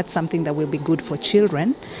want to start something that will be good for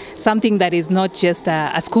children, something that is not just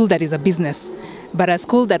a school that is a business, but a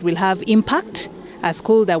school that will have impact, a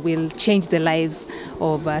school that will change the lives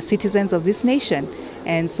of citizens of this nation.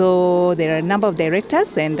 And so there are a number of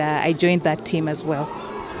directors, and I joined that team as well.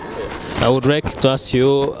 I would like to ask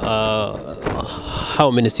you,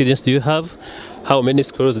 how many students do you have? How many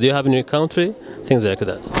schools do you have in your country? Things like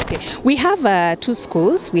that. Okay, we have 2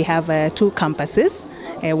 schools. We have 2 campuses.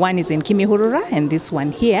 One is in Kimihurura and this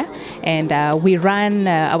one here. And we run,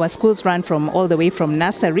 our schools run from all the way from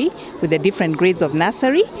nursery with the different grades of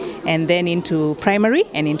nursery, and then into primary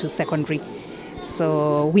and into secondary.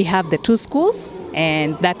 So we have the 2 schools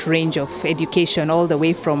and that range of education all the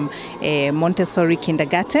way from Montessori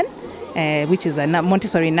kindergarten, which is a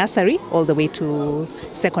Montessori nursery, all the way to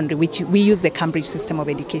secondary, which we use the Cambridge system of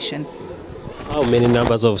education. How many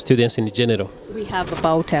numbers of students in general? We have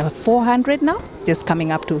about 400 now, just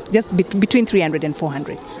coming up to just between 300 and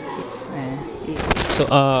 400. Yes, yeah. So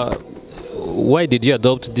why did you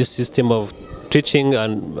adopt this system of teaching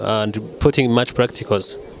and putting much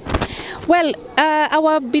practicals? Well,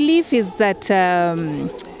 our belief is that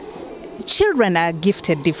children are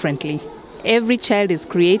gifted differently. Every child is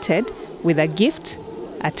created with a gift,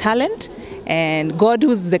 a talent, and God,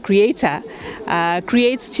 who's the creator,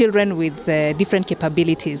 creates children with different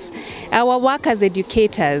capabilities. Our work as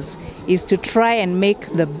educators is to try and make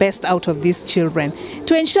the best out of these children,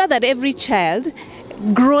 to ensure that every child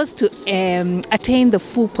grows to attain the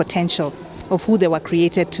full potential of who they were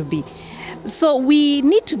created to be. So we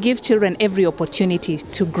need to give children every opportunity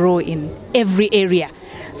to grow in every area.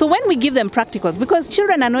 So when we give them practicals, because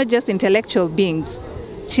children are not just intellectual beings,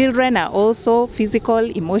 children are also physical,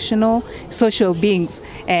 emotional, social beings.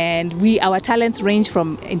 And our talents range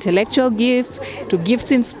from intellectual gifts to gifts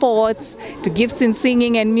in sports, to gifts in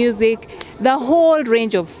singing and music, the whole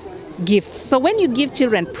range of gifts. So when you give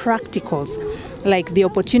children practicals, like the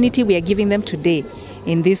opportunity we are giving them today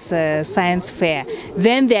in this science fair,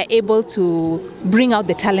 then they're able to bring out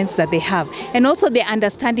the talents that they have. And also their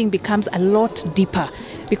understanding becomes a lot deeper,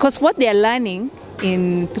 because what they're learning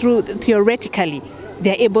through theoretically,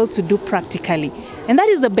 they're able to do practically. And that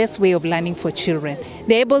is the best way of learning for children.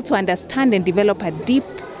 They're able to understand and develop a deep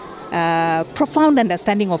profound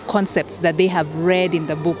understanding of concepts that they have read in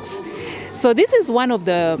the books. So this is one of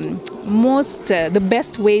the the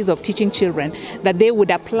best ways of teaching children, that they would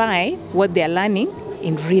apply what they are learning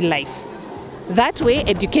in real life. That way,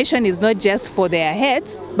 education is not just for their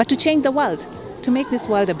heads, but to change the world, to make this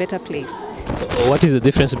world a better place. So what is the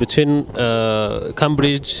difference between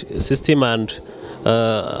Cambridge system and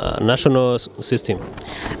national system?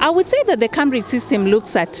 I would say that the Cambridge system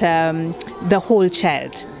looks at the whole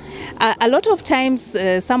child. A lot of times,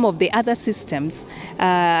 some of the other systems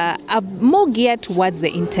are more geared towards the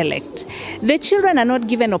intellect. The children are not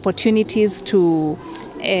given opportunities to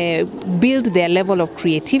build their level of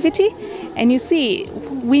creativity. And you see,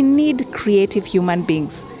 we need creative human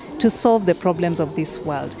beings to solve the problems of this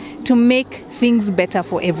world, to make things better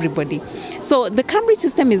for everybody. So the Cambridge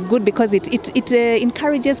system is good because it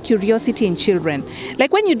encourages curiosity in children.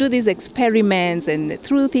 Like when you do these experiments and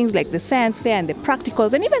through things like the science fair and the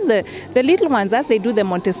practicals, and even the little ones as they do the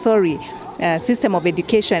Montessori system of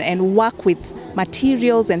education and work with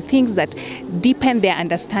materials and things that deepen their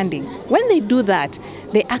understanding. When they do that,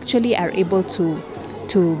 they actually are able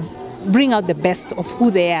to bring out the best of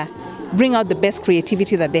who they are, bring out the best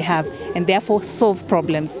creativity that they have, and therefore solve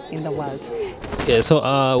problems in the world. Okay,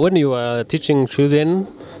 so when you are teaching children,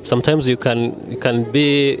 sometimes you can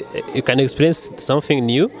experience something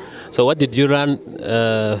new. So what did you learn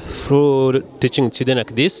through teaching children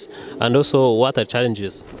like this, and also what are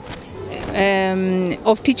challenges?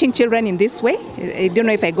 Of teaching children in this way? I don't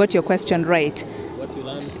know if I got your question right. What you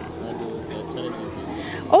learned and challenges?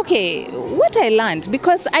 Okay, what I learned,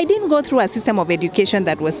 because I didn't go through a system of education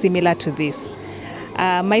that was similar to this.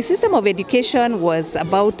 My system of education was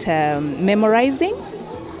about memorizing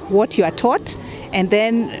what you are taught and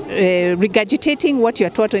then regurgitating what you are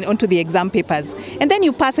taught onto the exam papers. And then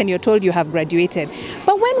you pass and you're told you have graduated.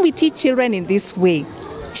 But when we teach children in this way,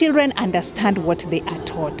 children understand what they are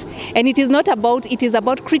taught. And it is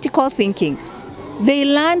about critical thinking. They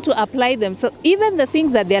learn to apply them. So even the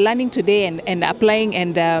things that they're learning today and applying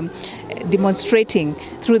and demonstrating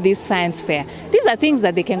through this science fair, these are things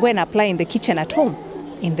that they can go and apply in the kitchen at home,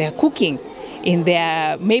 in their cooking,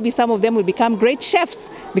 maybe some of them will become great chefs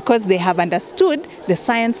because they have understood the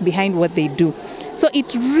science behind what they do. So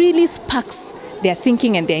it really sparks their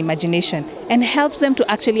thinking and their imagination and helps them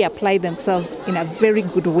to actually apply themselves in a very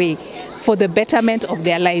good way for the betterment of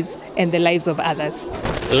their lives and the lives of others.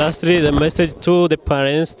 Lastly, the message to the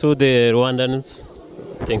parents, to the Rwandans.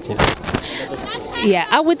 Thank you. Yeah,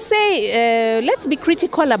 I would say let's be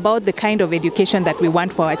critical about the kind of education that we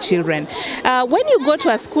want for our children. When you go to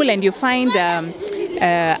a school and you find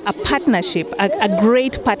a partnership, a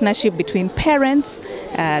great partnership between parents,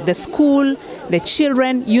 the school, the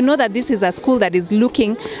children, you know that this is a school that is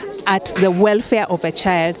looking at the welfare of a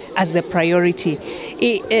child as the priority.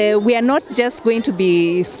 We are not just going to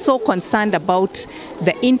be so concerned about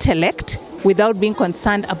the intellect without being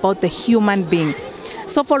concerned about the human being.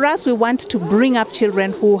 So for us, we want to bring up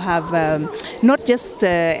children who have not just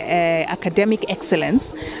academic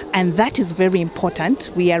excellence, and that is very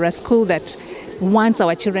important. We are a school that wants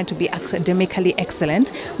our children to be academically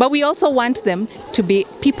excellent, but we also want them to be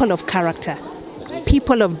people of character,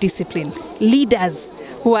 people of discipline, leaders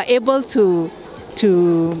who are able to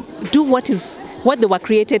do what they were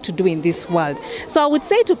created to do in this world. So I would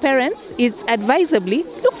say to parents, it's advisably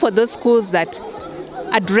look for those schools that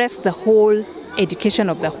address the whole education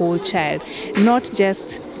of the whole child, not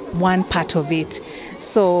just one part of it.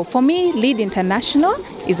 So for me, Lead International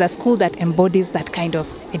is a school that embodies that kind of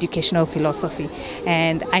educational philosophy.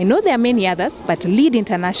 And I know there are many others, but Lead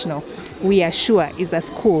International, we are sure, is a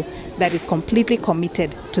school that is completely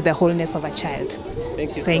committed to the wholeness of a child.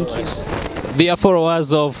 Thank you. Thank you. Dear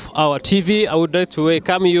followers of our TV, I would like to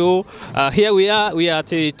welcome you. Here we are at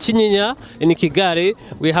Kinyinya in Kigali.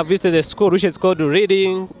 We have visited a school which is called Lead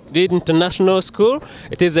International School.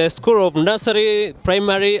 It is a school of nursery,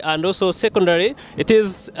 primary, and also secondary. It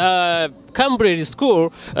is Cambridge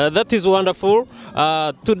school. That is wonderful.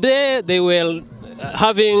 Today they will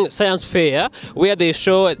having science fair where they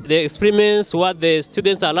show the experiments, what the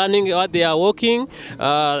students are learning, what they are working.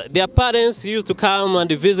 Their parents used to come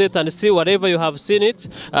and visit and see whatever you have seen it.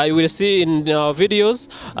 You will see in our videos,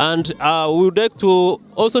 and we would like to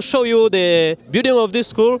also show you the building of this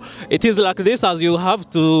school. It is like this as you have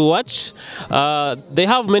to watch. They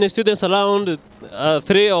have many students, around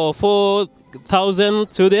 3,000 or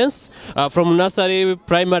 4,000 students from nursery,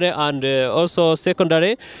 primary, and also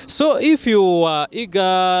secondary. So if you are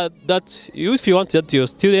eager if you want that your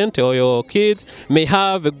student or your kid may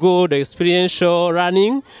have a good experiential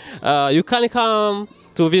learning, you can come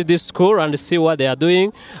to visit this school and see what they are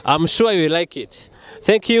doing. I'm sure you will like it.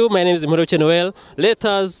 Thank you. My name is Moroche Noel. Let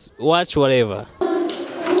us watch whatever.